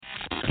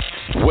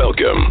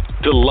Welcome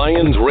to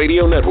Lions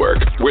Radio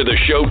Network, where the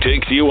show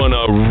takes you on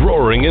a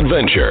roaring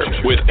adventure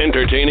with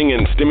entertaining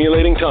and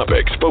stimulating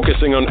topics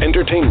focusing on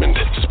entertainment,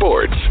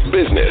 sports,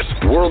 business,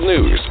 world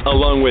news,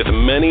 along with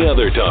many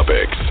other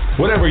topics.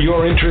 Whatever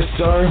your interests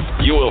are,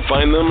 you will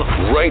find them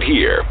right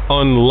here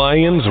on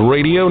Lions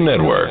Radio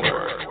Network.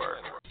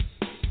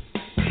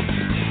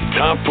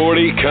 Top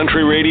 40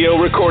 country radio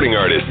recording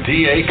artist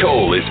D.A.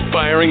 Cole is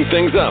firing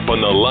things up on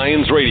the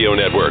Lions Radio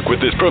Network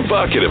with this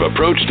provocative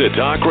approach to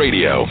talk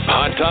radio.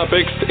 Hot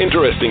topics,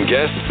 interesting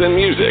guests, and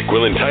music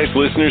will entice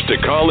listeners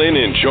to call in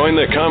and join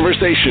the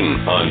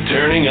conversation on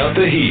Turning Up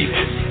the Heat.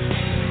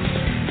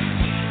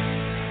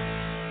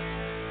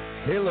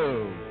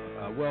 Hello.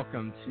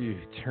 Welcome to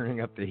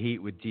Turning Up the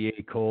Heat with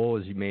D.A. Cole.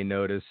 As you may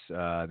notice,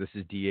 this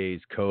is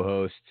D.A.'s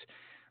co-host,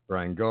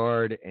 Bryan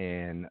Gard,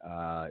 and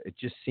it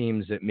just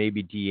seems that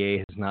maybe DA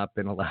has not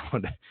been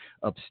allowed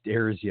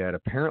upstairs yet.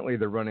 Apparently,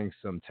 they're running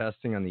some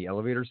testing on the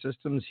elevator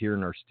systems here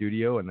in our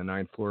studio on the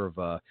 9th floor of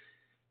a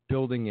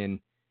building in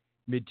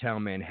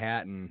Midtown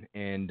Manhattan,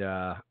 and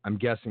I'm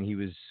guessing he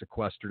was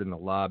sequestered in the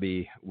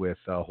lobby with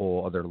a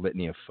whole other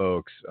litany of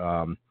folks.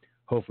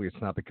 Hopefully,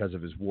 it's not because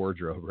of his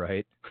wardrobe,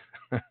 right?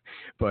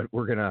 But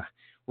we're gonna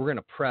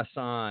press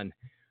on.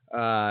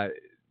 Our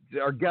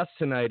guest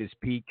tonight is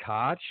Pete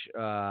Koch,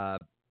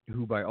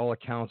 who by all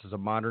accounts is a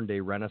modern-day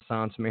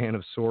Renaissance man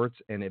of sorts,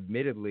 and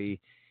admittedly,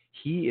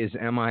 he is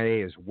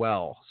MIA as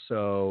well.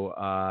 So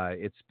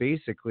it's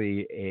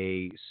basically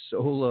a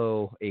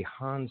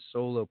Han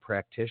Solo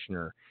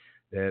practitioner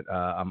that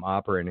I'm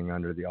operating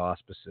under the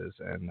auspices,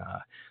 and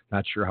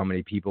not sure how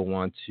many people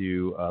want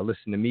to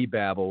listen to me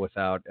babble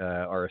without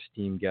our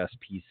esteemed guest,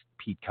 Pete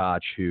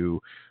Koch,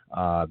 who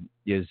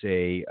is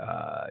a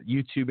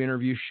YouTube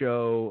interview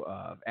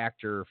show,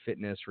 actor,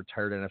 fitness,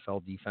 retired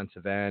NFL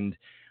defensive end.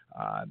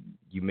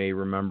 You may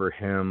remember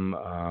him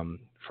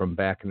from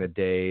back in the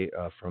day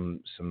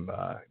from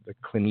the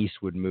Clint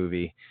Eastwood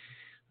movie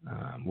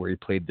where he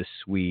played the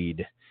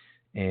Swede.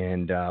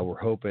 And we're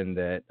hoping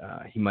that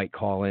he might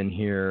call in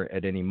here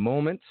at any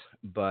moment.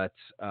 But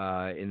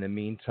in the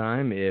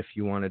meantime, if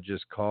you want to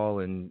just call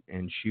and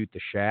shoot the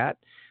chat,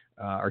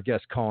 our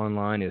guest call-in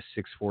line is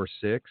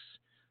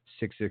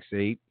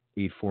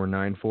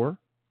 646-668-8494.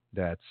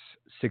 That's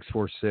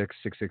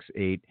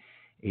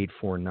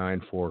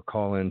 646-668-8494.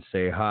 Call in,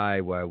 say hi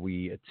while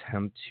we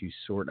attempt to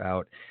sort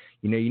out.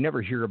 You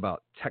never hear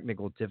about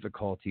technical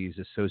difficulties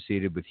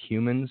associated with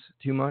humans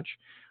too much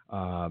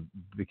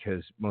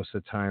because most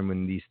of the time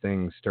when these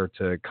things start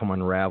to come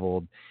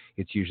unraveled,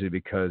 it's usually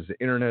because the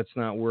internet's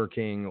not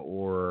working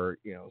or,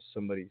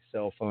 somebody's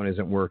cell phone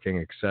isn't working,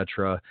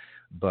 etc.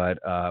 But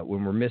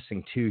when we're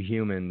missing two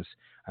humans,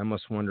 I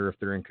must wonder if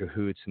they're in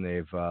cahoots and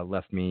they've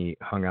left me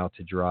hung out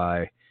to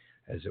dry,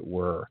 as it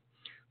were.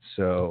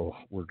 So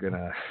we're going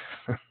to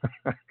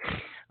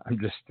 – I'm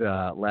just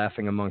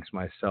laughing amongst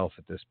myself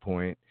at this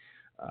point.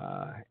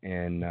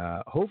 And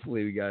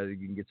hopefully we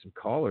can get some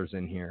callers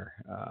in here.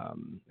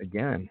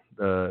 Again,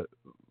 the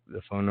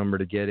phone number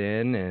to get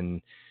in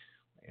and,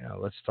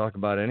 let's talk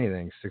about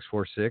anything.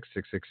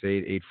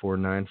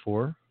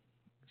 646-668-8494.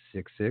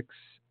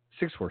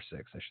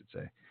 646, I should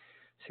say.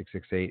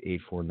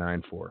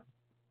 668-8494.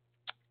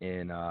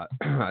 And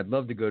I'd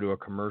love to go to a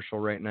commercial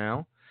right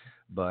now.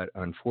 But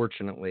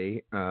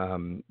unfortunately,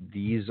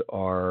 this is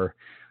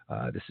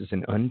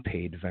an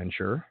unpaid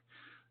venture.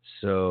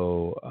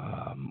 So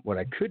what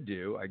I could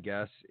do, I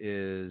guess,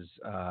 is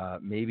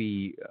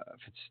maybe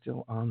if it's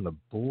still on the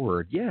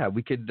board, yeah,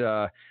 we could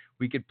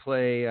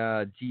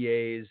play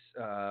DA's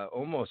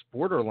almost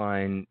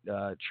borderline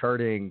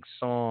charting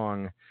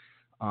song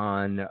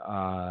on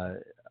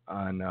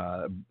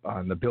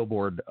the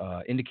Billboard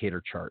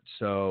indicator chart.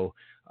 So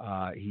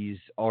he's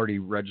already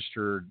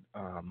registered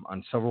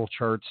on several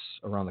charts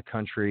around the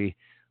country,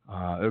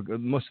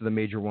 most of the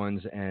major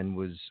ones, and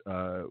was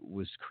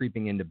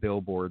creeping into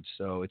Billboard.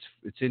 So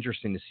it's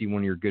interesting to see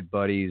one of your good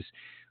buddies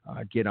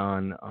get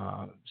on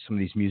some of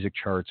these music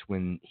charts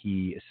when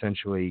he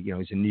essentially,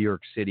 he's a New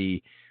York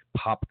City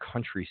pop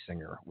country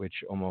singer,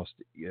 which almost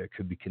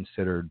could be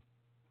considered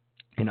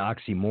an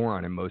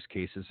oxymoron in most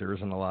cases. There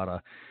isn't a lot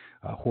of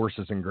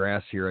horses and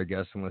grass here, I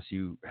guess, unless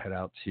you head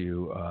out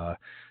to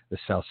the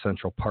South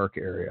Central Park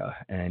area.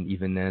 And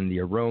even then, the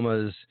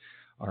aromas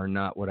are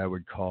not what I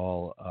would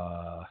call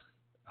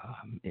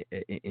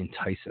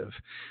enticing,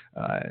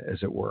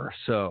 as it were.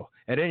 So,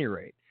 at any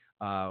rate,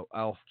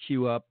 I'll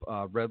cue up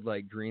Red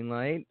Light, Green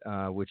Light,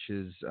 which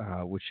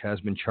has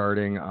been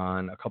charting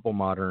on a couple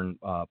modern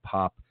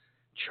pop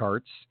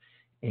charts.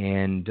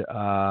 And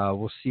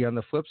we'll see on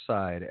the flip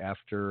side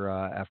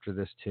after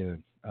this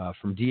tune.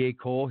 From D.A.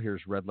 Cole,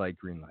 here's Red Light,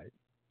 Green Light.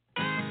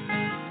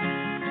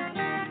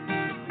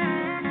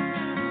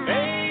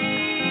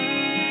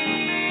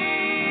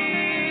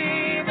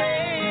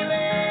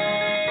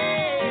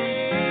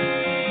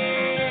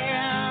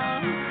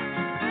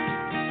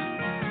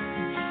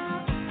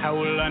 How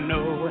will I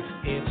know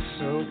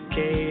it's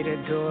okay to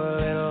go a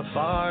little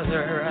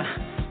farther?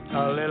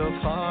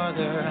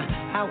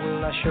 How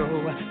will I show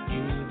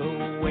you the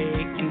way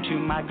into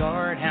my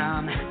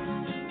garden?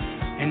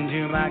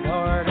 into my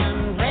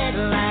garden. Red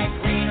light,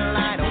 green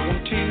light,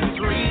 1, 2,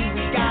 3,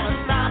 we gotta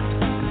stop.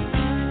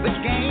 The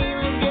game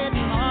is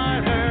getting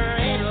harder.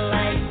 Red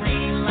light,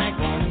 green light,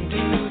 1,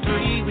 2,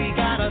 3, we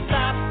gotta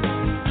stop.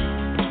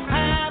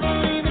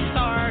 Haven't even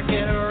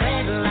started.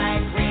 Red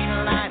light,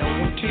 green light,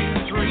 1,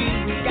 2,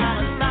 3, we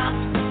gotta stop.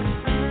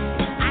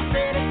 I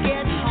said it's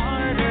getting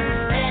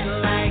harder. Red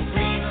light,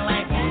 green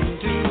light, 1,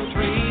 2,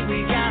 3,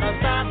 we gotta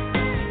stop.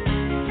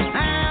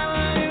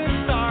 Haven't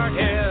even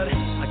started.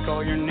 I call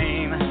your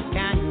name.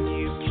 Can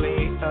you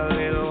play a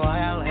little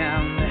while?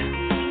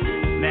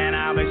 And then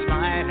I'll be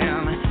smiling.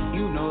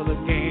 You know the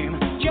game,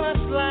 just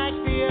like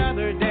the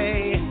other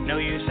day. No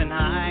use in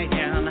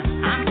hiding.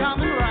 I'm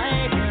coming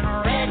right in.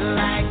 Red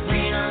light,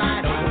 green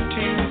light, 1,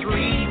 2,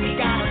 3, we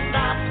gotta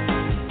stop.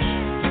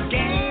 The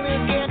game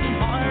is getting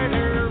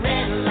harder.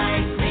 Red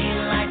light, green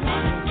light,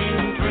 1,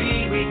 2,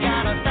 3, we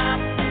gotta stop.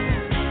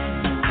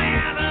 I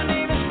haven't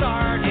even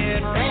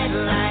started. Red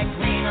light,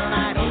 green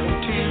light, 1,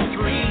 2,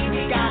 3,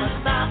 we gotta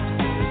stop.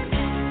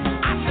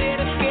 I said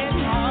it's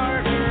getting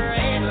harder.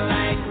 Red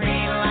light,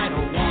 green light,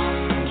 1,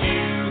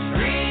 2,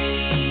 3.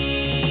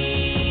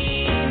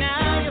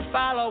 Now you're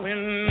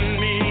following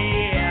me.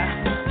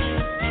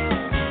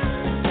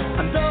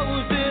 And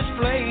those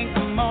displaying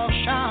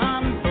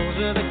emotion, those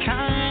are the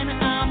kind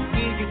I'm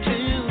eager to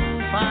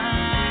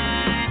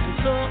find. And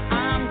so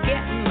I'm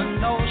getting the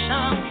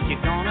notion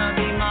you're gonna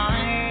be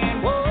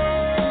mine.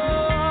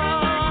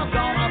 Whoa,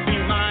 gonna be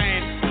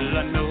mine. Well, I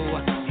know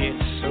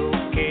it's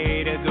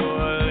okay to go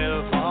a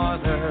little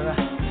farther,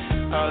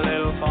 a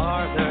little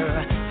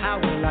farther. How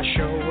will I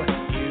show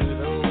you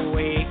the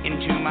way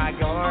into my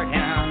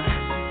garden?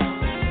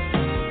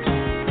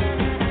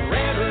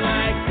 Red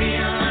light,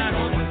 green light,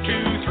 1,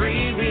 2,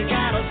 3, we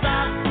gotta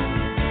stop.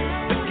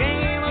 The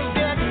game is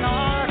getting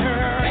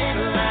harder. Red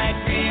light,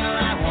 green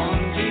light,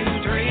 1,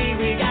 2, 3,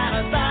 we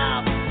gotta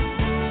stop.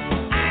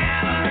 I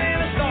haven't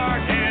even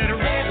started.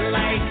 Red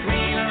light,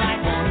 green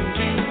light, 1,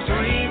 2,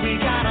 3, we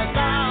gotta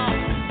stop.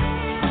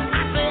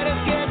 I said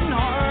it's getting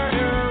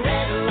harder.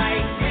 Red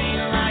light,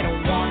 green light,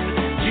 1,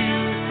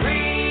 2, 3.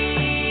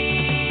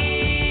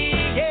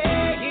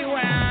 Yeah, you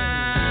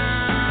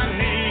and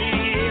me.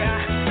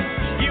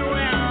 You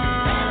and me.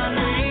 You and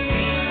me.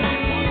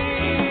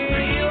 Can you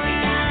feel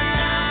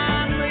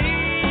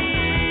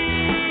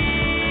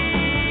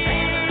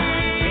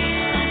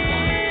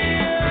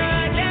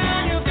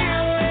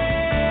it?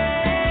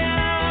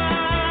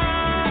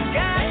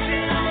 Got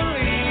to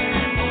believe.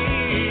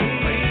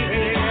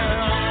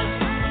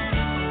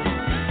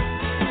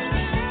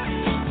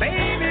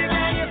 Baby, can you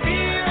feel it?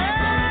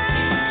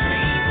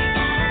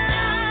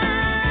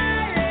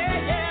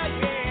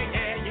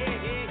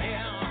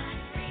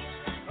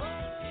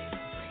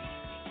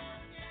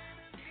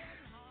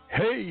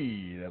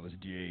 Hey, that was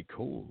D.A.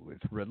 Cole with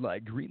Red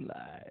Light, Green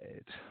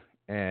Light.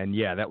 And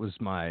yeah, that was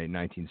my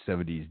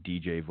 1970s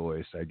DJ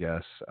voice, I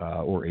guess,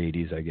 or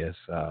 80s, I guess.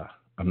 I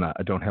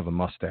don't have a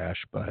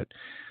mustache, but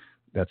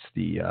that's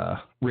the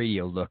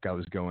radio look I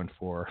was going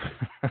for.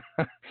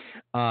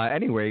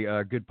 Anyway,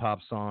 a good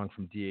pop song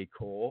from D.A.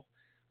 Cole.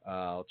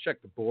 I'll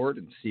check the board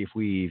and see if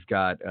we've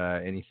got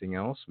anything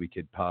else we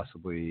could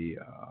possibly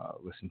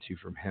listen to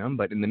from him.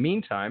 But in the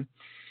meantime,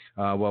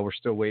 while we're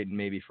still waiting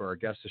maybe for our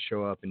guest to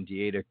show up and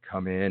DA to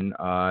come in,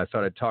 I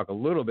thought I'd talk a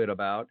little bit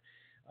about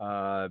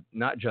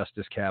not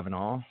Justice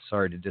Kavanaugh,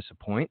 sorry to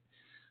disappoint,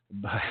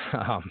 but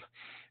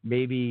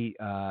maybe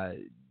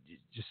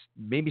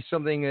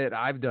something that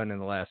I've done in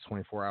the last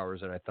 24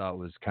 hours that I thought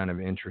was kind of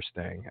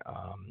interesting.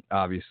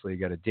 Obviously,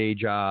 got a day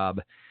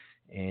job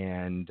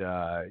and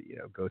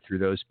go through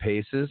those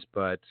paces.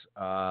 But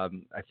I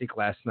think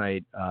last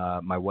night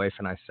my wife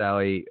and I,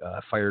 Sally,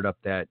 fired up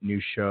that new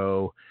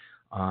show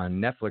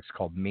on Netflix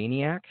called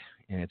Maniac,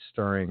 and it's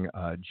starring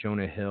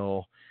Jonah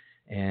Hill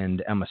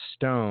and Emma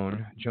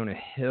Stone. Jonah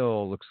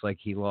Hill looks like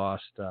he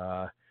lost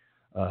an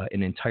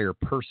entire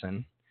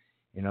person.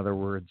 In other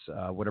words,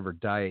 whatever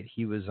diet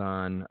he was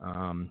on,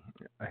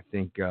 I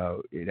think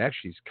it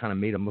actually kind of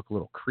made him look a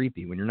little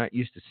creepy when you're not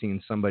used to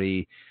seeing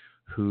somebody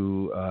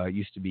who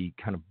used to be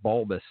kind of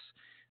bulbous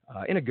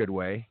in a good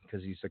way,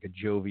 because he's like a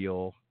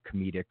jovial,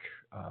 comedic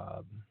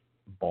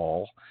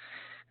ball,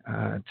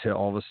 to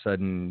all of a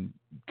sudden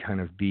kind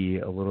of be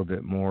a little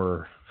bit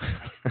more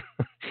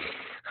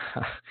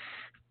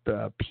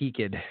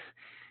peaked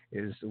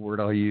is the word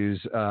I'll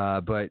use.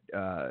 But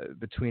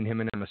between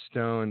him and Emma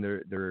Stone,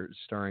 they're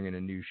starring in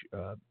a new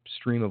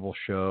streamable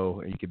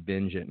show. You could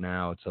binge it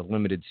now. It's a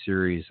limited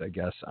series, I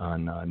guess,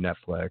 on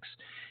Netflix,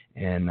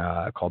 and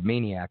called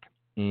Maniac.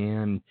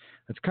 And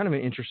it's kind of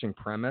an interesting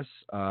premise.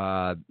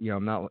 I'm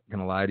not going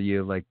to lie to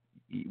you. Like,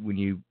 when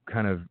you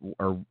kind of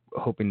are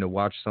hoping to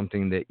watch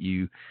something that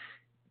you,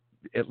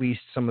 at least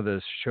some of the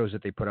shows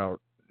that they put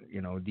out,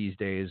 these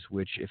days,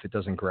 which if it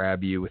doesn't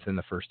grab you within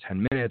the first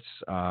 10 minutes,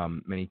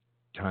 many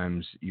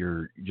times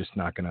you're just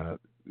not going to,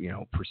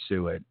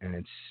 pursue it. And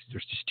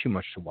there's just too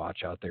much to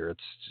watch out there.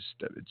 It's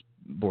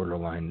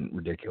borderline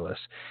ridiculous.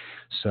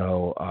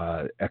 So,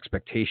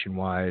 expectation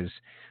wise,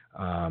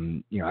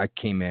 I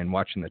came in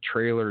watching the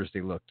trailers.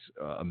 They looked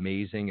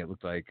amazing. It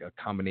looked like a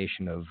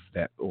combination of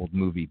that old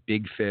movie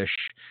Big Fish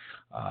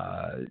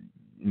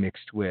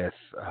mixed with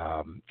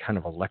kind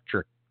of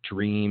Electric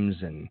Dreams,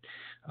 and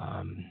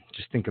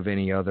just think of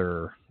any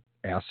other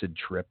acid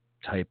trip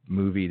type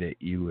movie that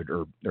you would,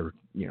 or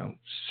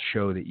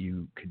show that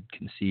you could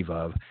conceive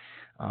of.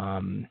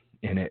 And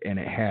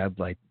it had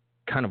like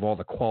kind of all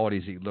the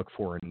qualities that you look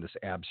for in this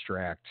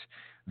abstract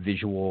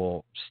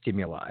visual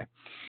stimuli.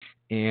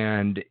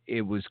 And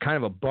it was kind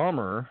of a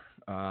bummer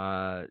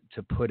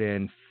to put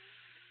in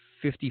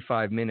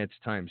 55 minutes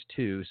times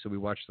 2. So we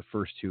watched the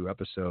first 2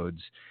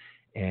 episodes,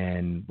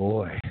 and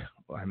boy,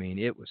 I mean,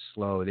 it was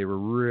slow. They were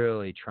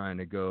really trying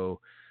to go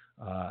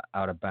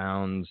out of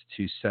bounds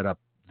to set up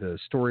the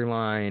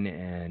storyline,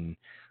 and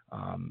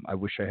I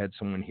wish I had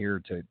someone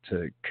here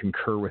to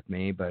concur with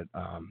me, but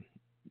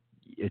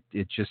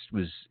it just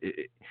was.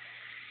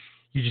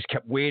 You just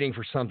kept waiting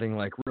for something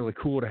like really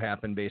cool to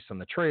happen based on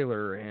the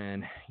trailer,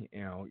 and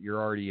you're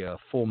already a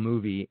full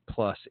movie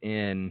plus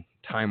in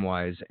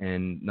time-wise,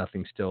 and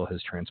nothing still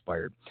has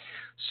transpired.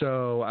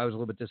 So I was a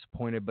little bit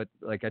disappointed, but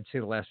like I'd say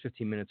the last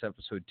 15 minutes,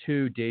 episode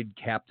 2 did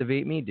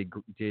captivate me,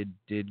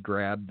 did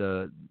grab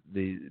the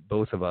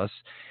both of us,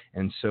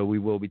 and so we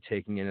will be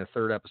taking in a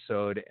 3rd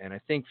episode, and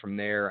I think from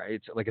there,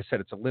 it's like I said,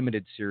 it's a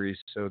limited series,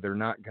 so they're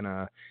not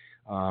gonna.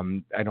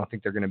 I don't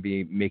think they're going to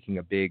be making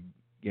a big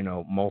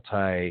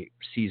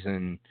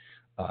multi-season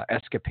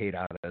escapade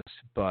out of this,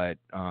 but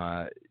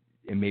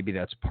and maybe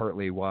that's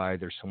partly why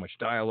there's so much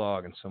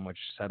dialogue and so much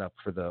setup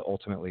for the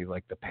ultimately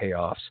like the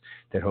payoffs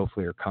that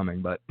hopefully are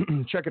coming. But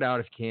check it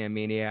out if you can,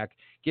 Maniac.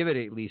 Give it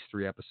at least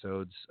 3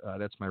 episodes.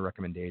 That's my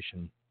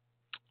recommendation,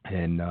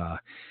 and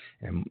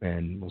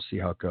we'll see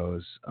how it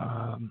goes.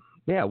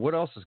 Yeah, what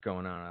else is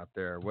going on out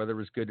there? Weather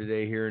was good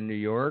today here in New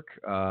York.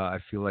 I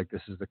feel like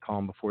this is the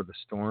calm before the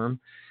storm.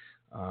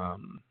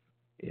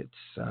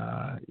 It's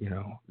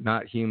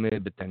not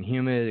humid, but then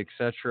humid,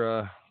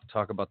 etc.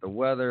 Talk about the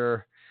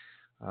weather.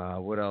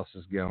 What else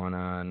is going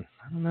on?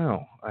 I don't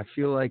know. I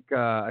feel like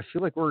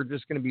we're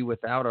just going to be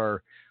without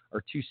our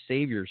 2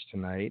 saviors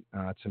tonight.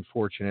 It's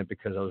unfortunate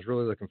because I was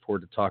really looking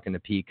forward to talking to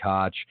Pete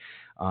Koch.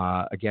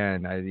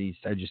 Again, I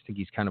just think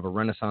he's kind of a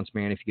renaissance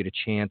man. If you get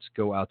a chance,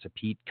 go out to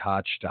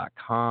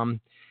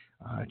petekoch.com.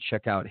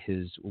 Check out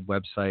his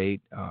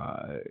website.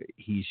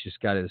 He's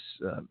just got his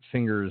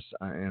fingers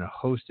in a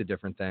host of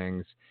different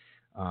things.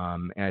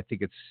 And I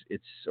think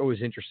it's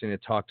always interesting to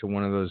talk to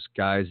one of those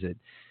guys that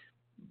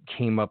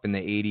came up in the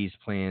 80s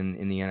playing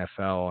in the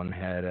NFL and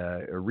had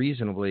a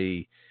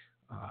reasonably,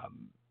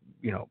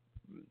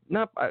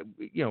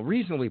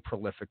 reasonably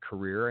prolific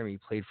career. I mean, he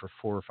played for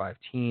 4 or 5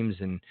 teams,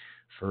 and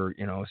for,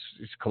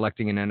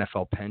 collecting an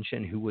NFL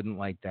pension. Who wouldn't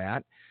like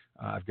that?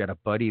 I've got a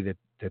buddy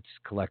that's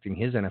collecting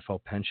his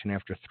NFL pension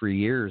after 3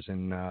 years,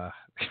 and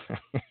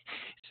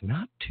it's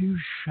not too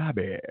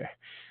shabby,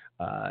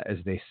 as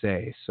they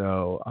say.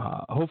 So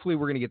hopefully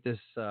we're going to get this.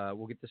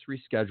 We'll get this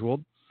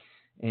rescheduled.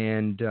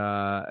 And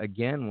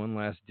again, one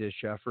last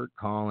dish effort.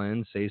 Call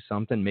in, say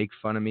something, make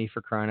fun of me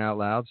for crying out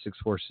loud.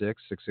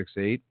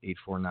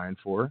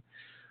 646-668-8494.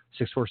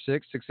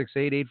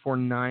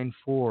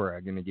 646-668-8494.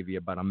 I'm going to give you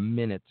about a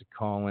minute to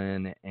call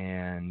in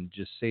and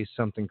just say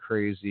something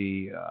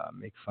crazy,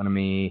 make fun of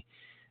me.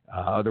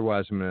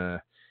 Otherwise, we're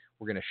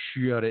going to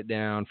shut it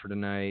down for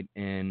tonight,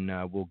 and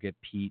we'll get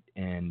Pete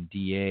and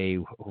DA.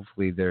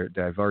 Hopefully,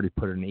 I've already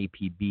put an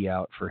APB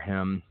out for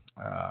him,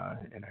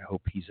 and I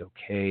hope he's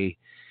okay.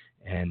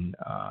 And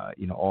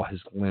all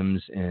his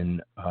limbs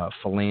and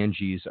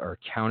phalanges are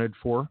accounted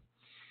for.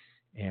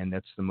 And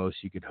that's the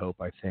most you could hope,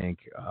 I think,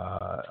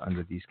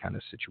 under these kind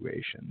of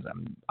situations.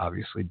 I'm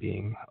obviously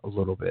being a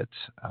little bit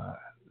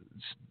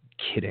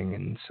kidding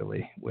and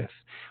silly with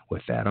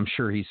that. I'm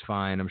sure he's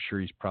fine. I'm sure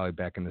he's probably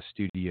back in the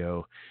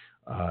studio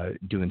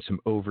doing some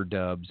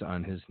overdubs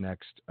on his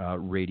next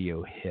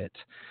radio hit.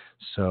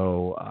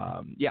 So,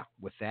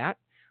 with that,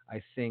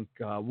 I think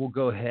we'll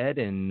go ahead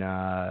and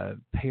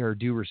pay our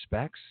due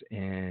respects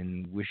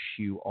and wish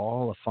you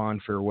all a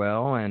fond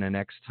farewell and a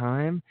next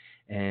time.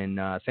 And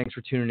thanks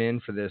for tuning in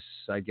for this.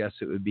 I guess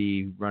it would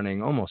be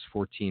running almost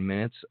 14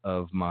 minutes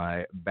of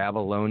my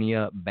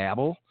Babylonia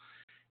babble.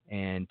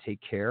 And take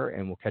care,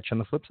 and we'll catch you on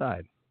the flip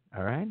side.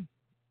 All right?